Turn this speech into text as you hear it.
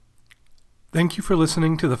Thank you for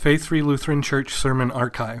listening to the Faith Free Lutheran Church Sermon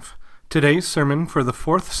Archive. Today's sermon for the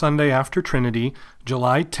fourth Sunday after Trinity,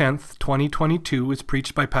 July 10th, 2022, is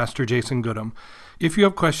preached by Pastor Jason Goodham. If you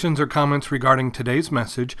have questions or comments regarding today's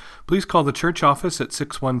message, please call the church office at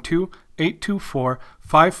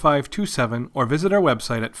 612-824-5527 or visit our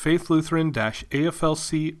website at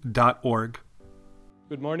faithlutheran-aflc.org.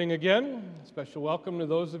 Good morning again. A special welcome to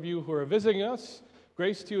those of you who are visiting us.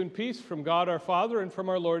 Grace to you and peace from God our Father and from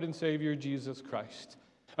our Lord and Savior Jesus Christ.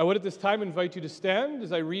 I would at this time invite you to stand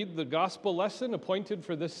as I read the gospel lesson appointed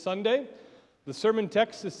for this Sunday. The sermon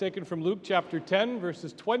text is taken from Luke chapter 10,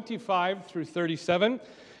 verses 25 through 37.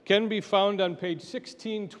 Can be found on page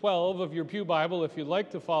 1612 of your pew Bible if you'd like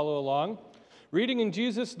to follow along. Reading in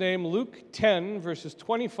Jesus' name, Luke 10, verses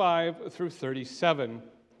 25 through 37.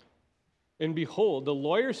 And behold, a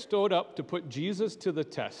lawyer stood up to put Jesus to the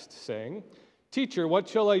test, saying, "Teacher, what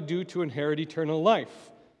shall I do to inherit eternal life?"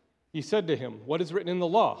 He said to him, "What is written in the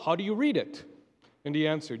law? How do you read it?" And he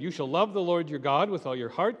answered, "You shall love the Lord your God with all your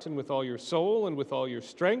heart and with all your soul and with all your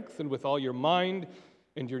strength and with all your mind,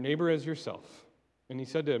 and your neighbor as yourself." And he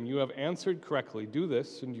said to him, "You have answered correctly. Do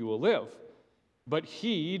this, and you will live." But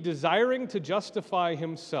he, desiring to justify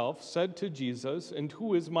himself, said to Jesus, "And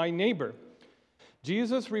who is my neighbor?"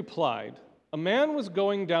 Jesus replied, "A man was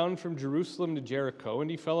going down from Jerusalem to Jericho,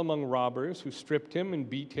 and he fell among robbers who stripped him and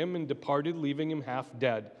beat him and departed, leaving him half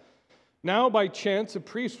dead. Now by chance a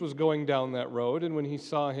priest was going down that road, and when he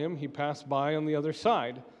saw him, he passed by on the other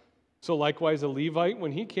side. So likewise a Levite,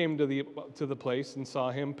 when he came to the place and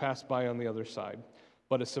saw him, passed by on the other side.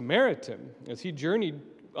 But a Samaritan, as he journeyed,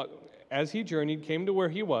 came to where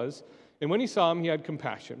he was, and when he saw him, he had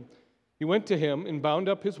compassion. He went to him and bound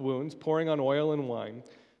up his wounds, pouring on oil and wine.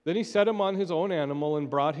 Then he set him on his own animal and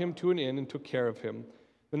brought him to an inn and took care of him.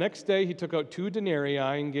 The next day he took out 2 denarii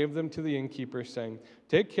and gave them to the innkeeper, saying,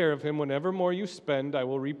 'Take care of him. Whenever more you spend, I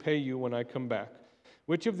will repay you when I come back.'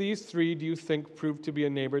 Which of these 3 do you think proved to be a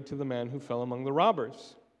neighbor to the man who fell among the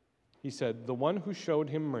robbers?" He said, "The one who showed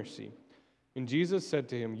him mercy." And Jesus said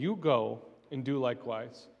to him, "You go and do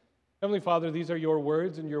likewise." Heavenly Father, these are your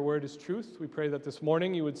words, and your word is truth. We pray that this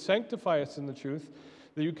morning you would sanctify us in the truth,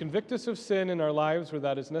 that you convict us of sin in our lives where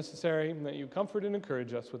that is necessary, and that you comfort and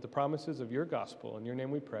encourage us with the promises of your gospel. In your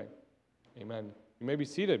name we pray. Amen. You may be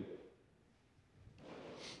seated.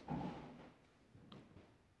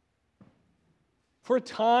 For a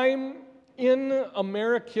time in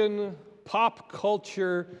American pop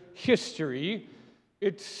culture history,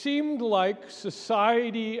 it seemed like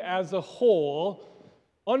society as a whole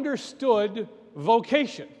understood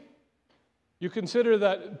vocation. You consider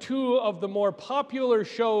that 2 of the more popular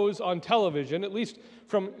shows on television, at least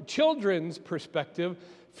from children's perspective,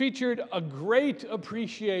 featured a great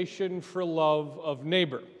appreciation for love of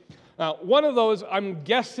neighbor. Now, one of those I'm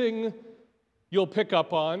guessing you'll pick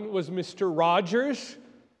up on was Mr. Rogers,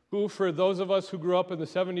 who, for those of us who grew up in the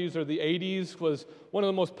 70s or the 80s, was one of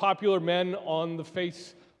the most popular men on the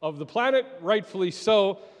face of the planet, rightfully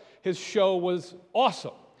so. His show was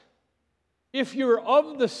awesome. If you're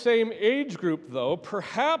of the same age group, though,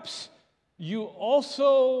 perhaps you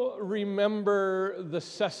also remember the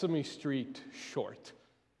Sesame Street short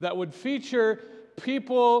that would feature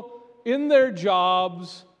people in their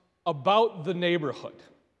jobs about the neighborhood.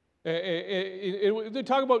 They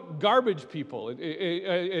talk about garbage people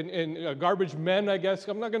and garbage men, I guess.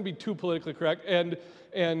 I'm not going to be too politically correct, and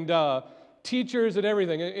teachers and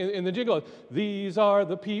everything. In the jingle, "These are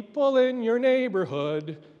the people in your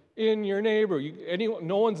neighborhood." In your neighbor.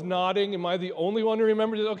 No one's nodding. Am I the only one who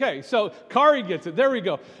remembers it? Okay, so Kari gets it. There we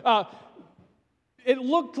go. It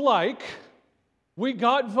looked like we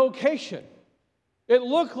got vocation. It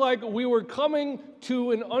looked like we were coming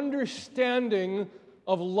to an understanding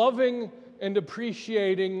of loving and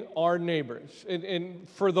appreciating our neighbors. And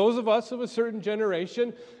for those of us of a certain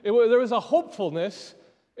generation, there was a hopefulness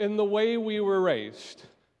in the way we were raised.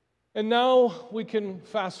 And now we can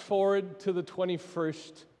fast forward to the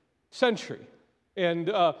 21st century. And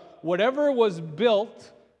whatever was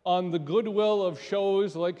built on the goodwill of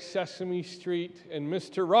shows like Sesame Street and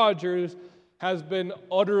Mr. Rogers has been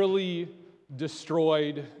utterly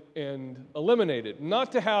destroyed and eliminated.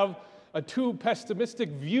 Not to have a too pessimistic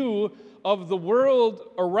view of the world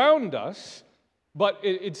around us, but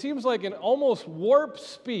it seems like in almost warp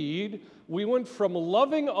speed, we went from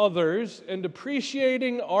loving others and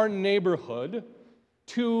appreciating our neighborhood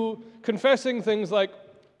to confessing things like,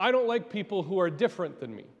 "I don't like people who are different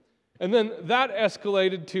than me." And then that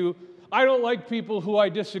escalated to, "I don't like people who I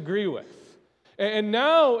disagree with." And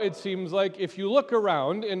now it seems like if you look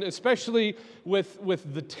around, and especially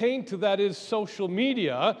with the taint that is social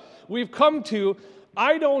media, we've come to,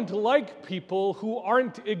 I don't like people who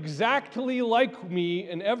aren't exactly like me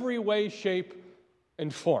in every way, shape,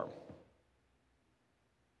 and form.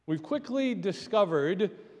 We've quickly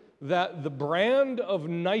discovered that the brand of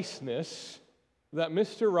niceness that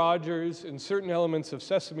Mr. Rogers and certain elements of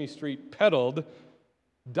Sesame Street peddled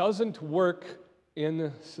doesn't work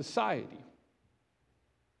in society.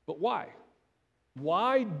 But why?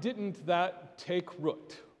 Why didn't that take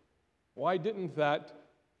root? Why didn't that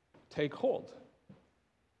take hold?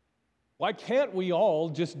 Why can't we all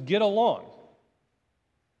just get along?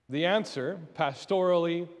 The answer,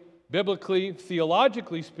 pastorally, biblically,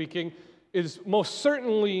 theologically speaking, is most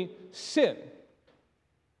certainly sin.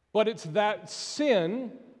 But it's that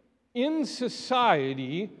sin in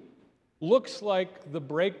society looks like the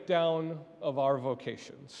breakdown of our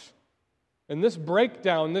vocations. And this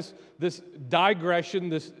breakdown, this digression,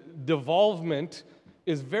 this devolvement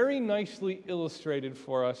is very nicely illustrated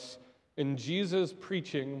for us in Jesus'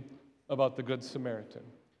 preaching about the Good Samaritan.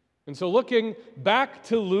 And so looking back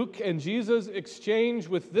to Luke and Jesus' exchange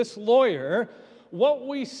with this lawyer, what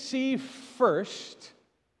we see first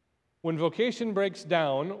when vocation breaks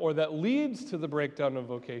down, or that leads to the breakdown of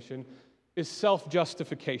vocation, is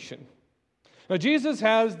self-justification. Now, Jesus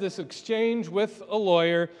has this exchange with a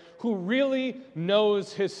lawyer who really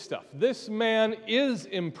knows his stuff. This man is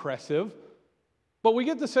impressive, but we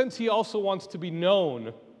get the sense he also wants to be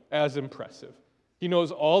known as impressive. He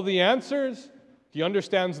knows all the answers. He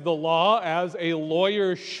understands the law as a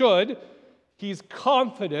lawyer should. He's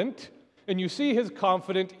confident, and you see his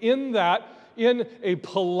confidence in that in a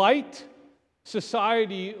polite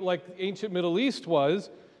society like the ancient Middle East was,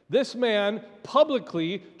 this man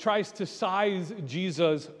publicly tries to size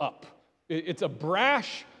Jesus up. It's a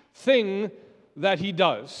brash thing that he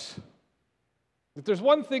does. But there's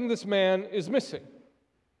one thing this man is missing.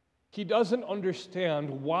 He doesn't understand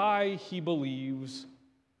why he believes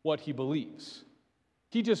what he believes.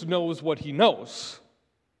 He just knows what he knows.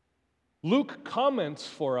 Luke comments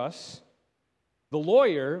for us, the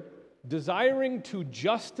lawyer desiring to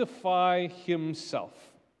justify himself.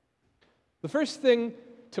 The first thing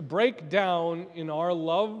to break down in our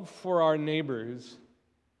love for our neighbors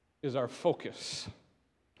is our focus.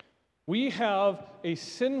 We have a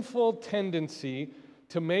sinful tendency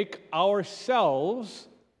to make ourselves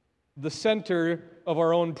the center of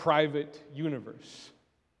our own private universe.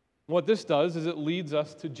 What this does is it leads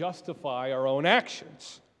us to justify our own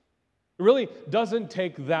actions. It really doesn't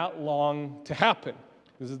take that long to happen.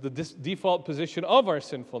 This is the default position of our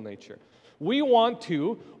sinful nature. We want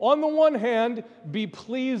to, on the one hand, be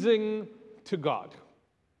pleasing to God.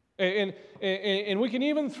 And we can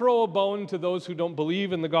even throw a bone to those who don't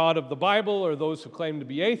believe in the God of the Bible or those who claim to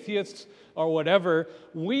be atheists or whatever.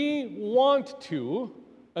 We want to,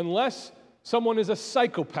 unless someone is a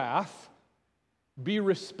psychopath, be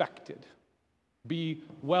respected, be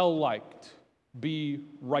well-liked, be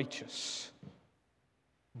righteous.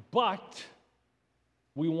 But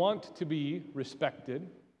we want to be respected,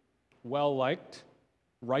 well-liked,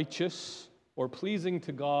 righteous, or pleasing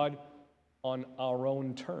to God on our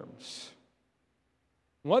own terms.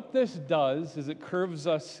 What this does is it curves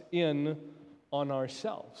us in on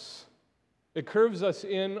ourselves. It curves us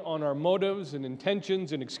in on our motives and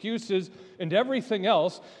intentions and excuses and everything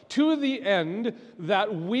else to the end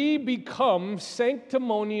that we become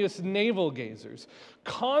sanctimonious navel-gazers,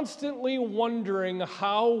 constantly wondering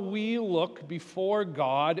how we look before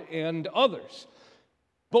God and others.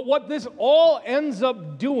 But what this all ends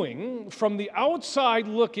up doing from the outside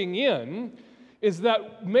looking in is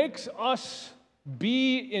that makes us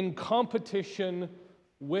be in competition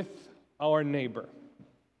with our neighbor.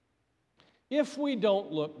 If we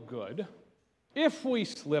don't look good, if we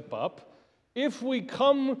slip up, if we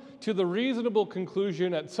come to the reasonable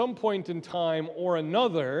conclusion at some point in time or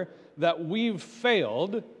another that we've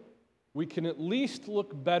failed, we can at least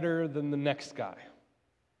look better than the next guy.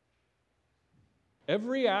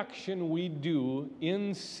 Every action we do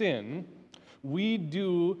in sin, we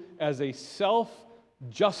do as a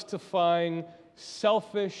self-justifying,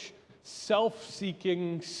 selfish,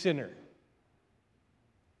 self-seeking sinner.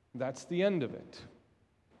 That's the end of it.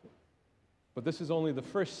 But this is only the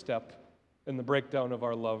first step in the breakdown of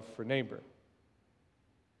our love for neighbor.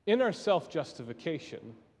 In our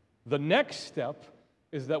self-justification, the next step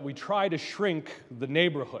is that we try to shrink the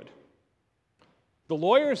neighborhood. The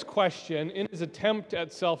lawyer's question in his attempt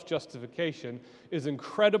at self-justification is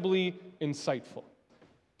incredibly insightful.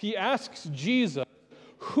 He asks Jesus,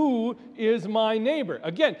 "Who is my neighbor?"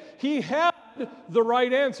 Again, he had the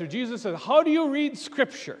right answer. Jesus said, "How do you read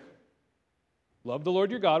Scripture? Love the Lord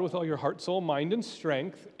your God with all your heart, soul, mind, and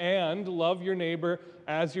strength, and love your neighbor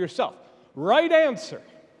as yourself." Right answer.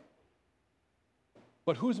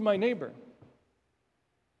 But who's my neighbor?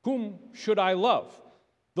 Whom should I love?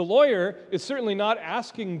 The lawyer is certainly not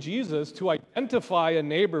asking Jesus to identify a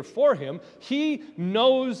neighbor for him. He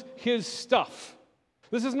knows his stuff.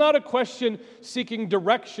 This is not a question seeking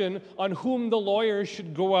direction on whom the lawyer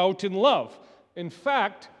should go out and love. In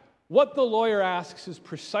fact, what the lawyer asks is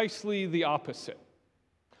precisely the opposite.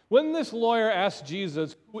 When this lawyer asks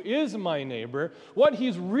Jesus, "Who is my neighbor?" what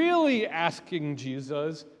he's really asking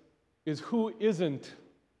Jesus is, "Who isn't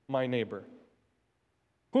my neighbor?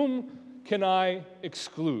 Whom can I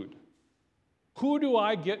exclude? Who do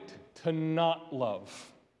I get to not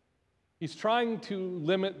love?" He's trying to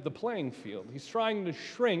limit the playing field. He's trying to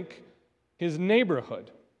shrink his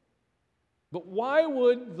neighborhood. But why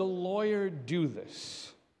would the lawyer do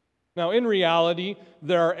this? Now, in reality,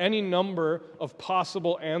 there are any number of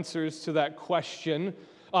possible answers to that question,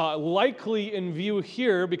 likely in view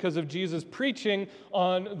here because of Jesus' preaching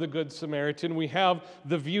on the Good Samaritan. We have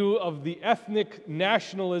the view of the ethnic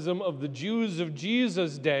nationalism of the Jews of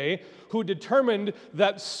Jesus' day, who determined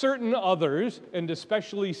that certain others, and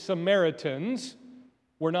especially Samaritans,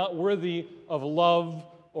 were not worthy of love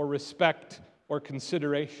or respect or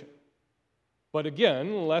consideration. But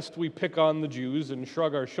again, lest we pick on the Jews and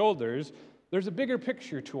shrug our shoulders, there's a bigger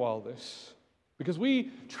picture to all this. Because we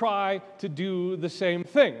try to do the same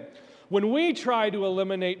thing. When we try to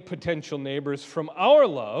eliminate potential neighbors from our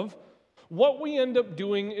love, what we end up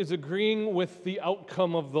doing is agreeing with the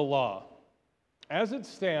outcome of the law. As it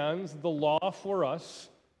stands, the law for us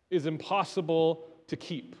is impossible to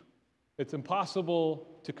keep. It's impossible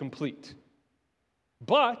to complete.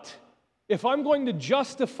 But if I'm going to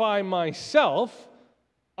justify myself,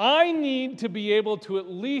 I need to be able to at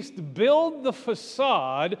least build the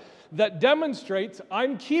facade that demonstrates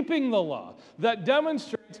I'm keeping the law, that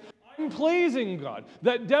demonstrates I'm pleasing God,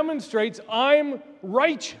 that demonstrates I'm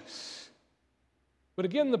righteous. But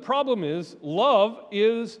again, the problem is love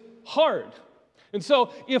is hard. And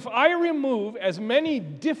so if I remove as many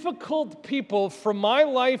difficult people from my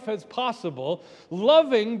life as possible,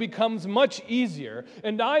 loving becomes much easier,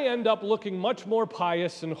 and I end up looking much more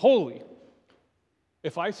pious and holy.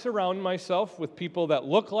 If I surround myself with people that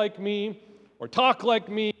look like me, or talk like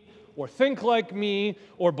me, or think like me,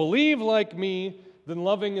 or believe like me, then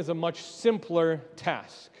loving is a much simpler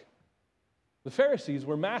task. The Pharisees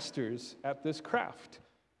were masters at this craft.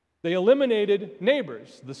 They eliminated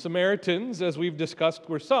neighbors. The Samaritans, as we've discussed,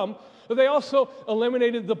 were some, but they also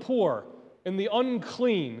eliminated the poor and the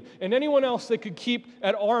unclean and anyone else they could keep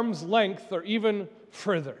at arm's length or even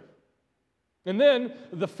further. And then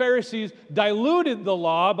the Pharisees diluted the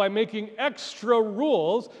law by making extra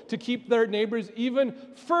rules to keep their neighbors even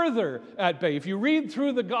further at bay. If you read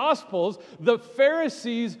through the Gospels, the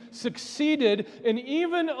Pharisees succeeded in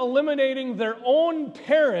even eliminating their own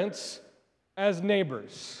parents as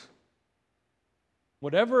neighbors.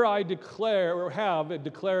 Whatever I declare or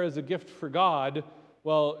declare as a gift for God,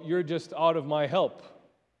 well, you're just out of my help,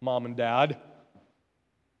 Mom and Dad.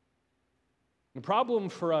 The problem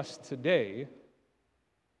for us today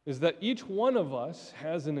is that each one of us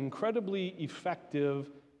has an incredibly effective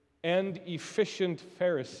and efficient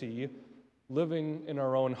Pharisee living in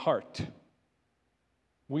our own heart.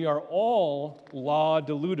 We are all law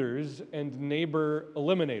diluters and neighbor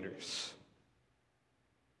eliminators.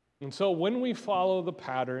 And so when we follow the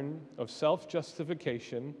pattern of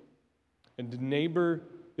self-justification and neighbor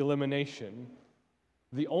elimination,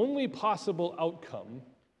 the only possible outcome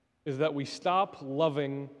is that we stop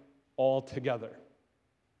loving altogether.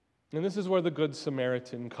 And this is where the Good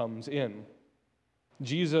Samaritan comes in.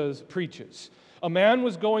 Jesus preaches. A man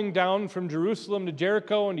was going down from Jerusalem to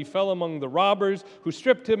Jericho, and he fell among the robbers, who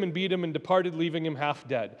stripped him and beat him and departed, leaving him half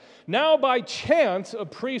dead. Now by chance a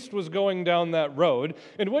priest was going down that road,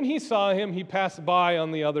 and when he saw him, he passed by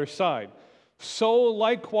on the other side. So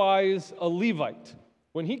likewise a Levite,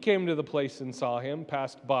 when he came to the place and saw him,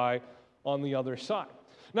 passed by on the other side.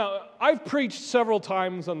 Now, I've preached several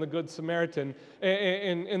times on the Good Samaritan,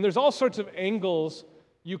 and there's all sorts of angles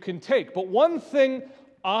you can take. But one thing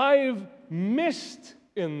I've missed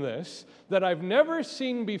in this that I've never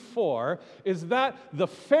seen before is that the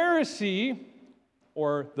Pharisee,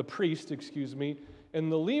 or the priest, and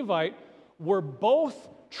the Levite were both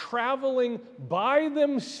traveling by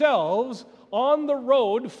themselves on the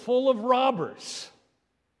road full of robbers.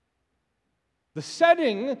 The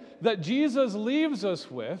setting that Jesus leaves us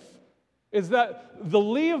with is that the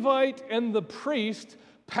Levite and the priest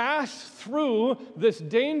pass through this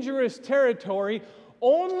dangerous territory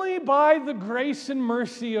only by the grace and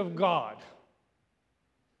mercy of God.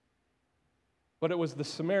 But it was the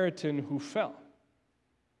Samaritan who fell.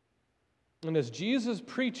 And as Jesus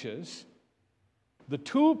preaches, the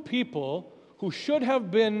two people who should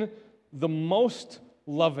have been the most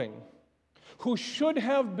loving, who should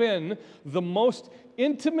have been the most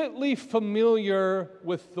intimately familiar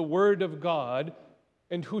with the Word of God,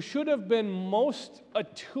 and who should have been most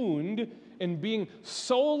attuned in being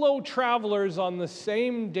solo travelers on the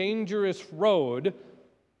same dangerous road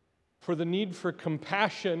for the need for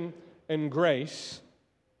compassion and grace,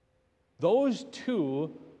 those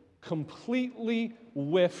two completely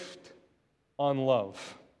whiffed on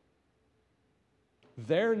love.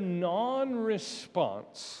 Their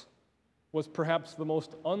non-response was perhaps the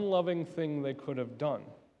most unloving thing they could have done.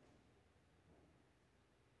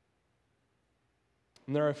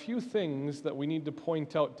 And there are a few things that we need to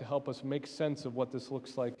point out to help us make sense of what this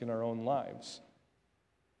looks like in our own lives.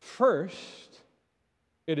 First,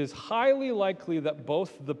 it is highly likely that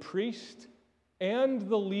both the priest and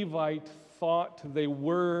the Levite thought they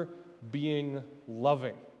were being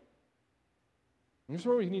loving. And this is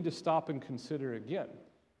where we need to stop and consider again.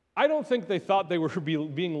 I don't think they thought they were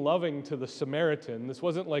being loving to the Samaritan. This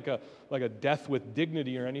wasn't like a death with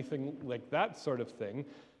dignity or anything like that sort of thing.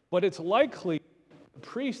 But it's likely the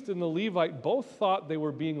priest and the Levite both thought they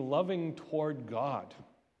were being loving toward God.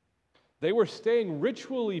 They were staying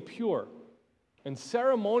ritually pure and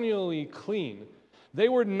ceremonially clean. They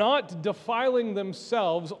were not defiling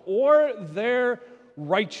themselves or their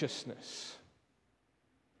righteousness.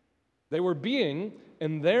 They were being,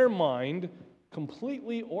 in their mind,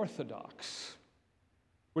 completely orthodox,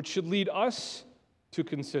 which should lead us to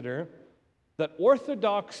consider that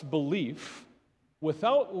orthodox belief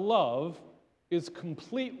without love is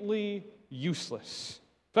completely useless.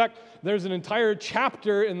 In fact, there's an entire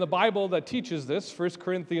chapter in the Bible that teaches this, 1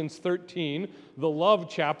 Corinthians 13, the love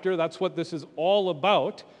chapter. That's what this is all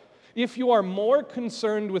about. If you are more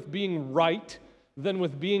concerned with being right than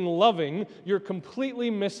with being loving, you're completely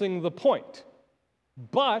missing the point.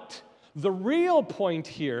 But the real point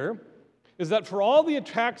here is that for all the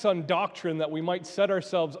attacks on doctrine that we might set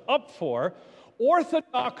ourselves up for,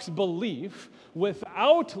 orthodox belief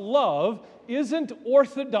without love isn't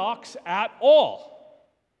orthodox at all.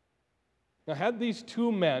 Now, had these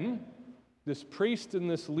two men, this priest and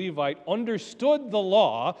this Levite, understood the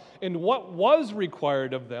law and what was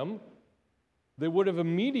required of them, they would have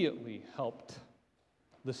immediately helped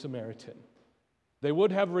the Samaritan. They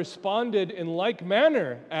would have responded in like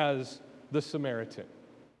manner as the Samaritan.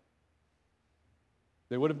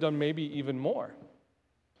 They would have done maybe even more.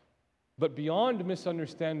 But beyond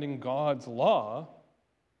misunderstanding God's law,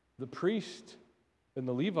 the priest and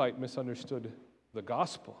the Levite misunderstood the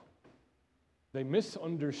gospel. They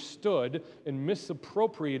misunderstood and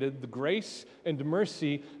misappropriated the grace and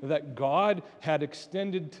mercy that God had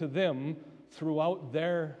extended to them throughout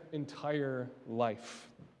their entire life.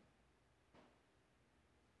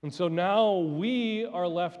 And so now we are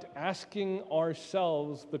left asking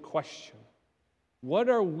ourselves the question, what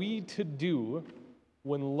are we to do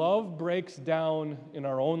when love breaks down in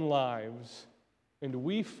our own lives and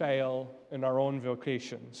we fail in our own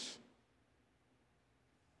vocations?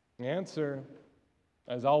 The answer,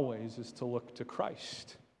 as always, is to look to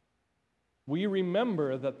Christ. We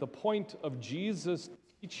remember that the point of Jesus'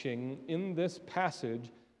 teaching in this passage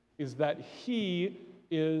is that he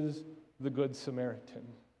is the Good Samaritan.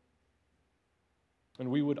 And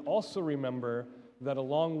we would also remember that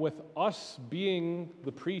along with us being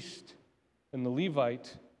the priest and the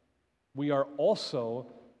Levite, we are also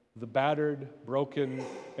the battered, broken,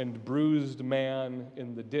 and bruised man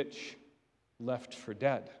in the ditch left for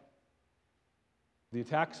dead. The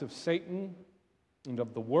attacks of Satan and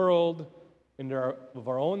of the world and of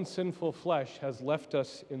our own sinful flesh has left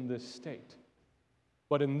us in this state.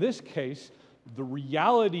 But in this case, the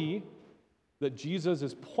reality that Jesus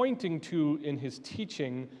is pointing to in his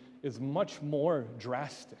teaching is much more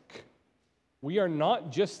drastic. We are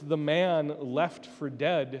not just the man left for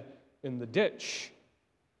dead in the ditch.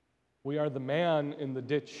 We are the man in the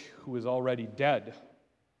ditch who is already dead.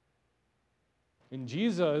 And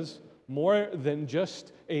Jesus, more than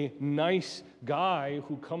just a nice guy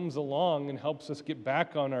who comes along and helps us get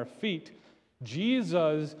back on our feet,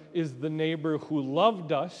 Jesus is the neighbor who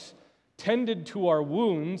loved us, tended to our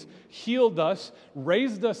wounds, healed us,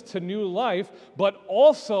 raised us to new life, but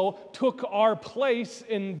also took our place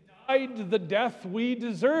and died the death we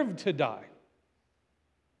deserved to die.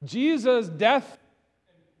 Jesus' death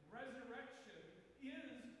and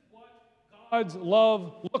resurrection is what God's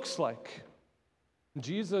love looks like.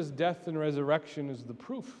 Jesus' death and resurrection is the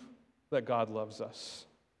proof that God loves us.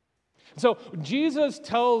 So Jesus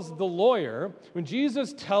tells the lawyer, when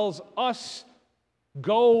Jesus tells us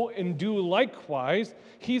Go and do likewise,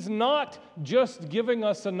 he's not just giving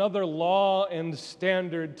us another law and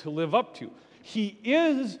standard to live up to. He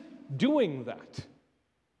is doing that.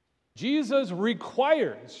 Jesus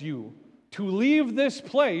requires you to leave this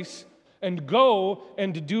place and go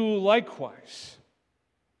and do likewise.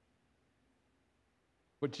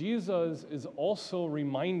 But Jesus is also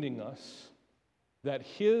reminding us that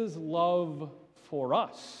his love for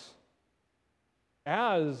us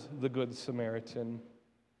as the Good Samaritan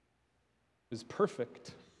is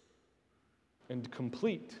perfect and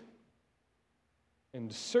complete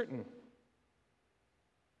and certain.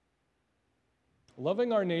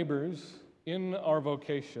 Loving our neighbors in our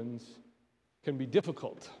vocations can be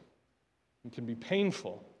difficult and can be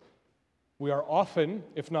painful. We are often,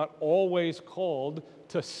 if not always, called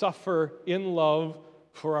to suffer in love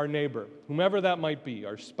for our neighbor, whomever that might be,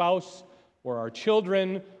 our spouse, or our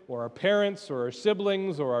children, or our parents, or our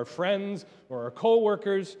siblings, or our friends, or our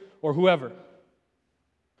co-workers, or whoever.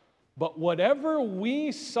 But whatever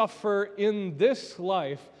we suffer in this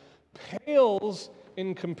life pales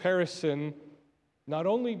in comparison not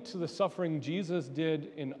only to the suffering Jesus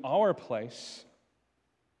did in our place,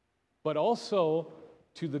 but also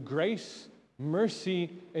to the grace,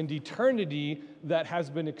 mercy, and eternity that has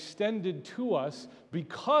been extended to us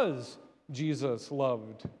because Jesus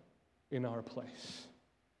loved in our place.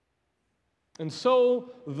 And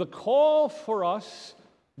so the call for us,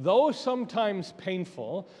 though sometimes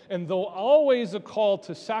painful, and though always a call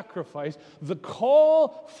to sacrifice, the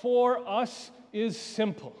call for us is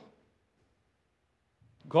simple.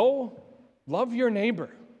 Go, love your neighbor,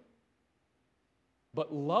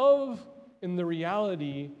 but love in the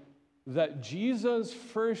reality that Jesus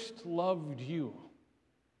first loved you,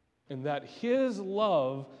 and that his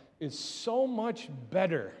love is so much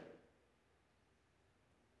better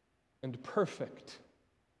and perfect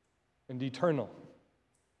and eternal.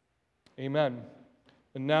 Amen.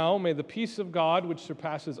 And now may the peace of God, which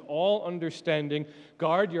surpasses all understanding,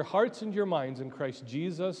 guard your hearts and your minds in Christ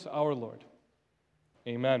Jesus our Lord.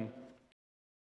 Amen.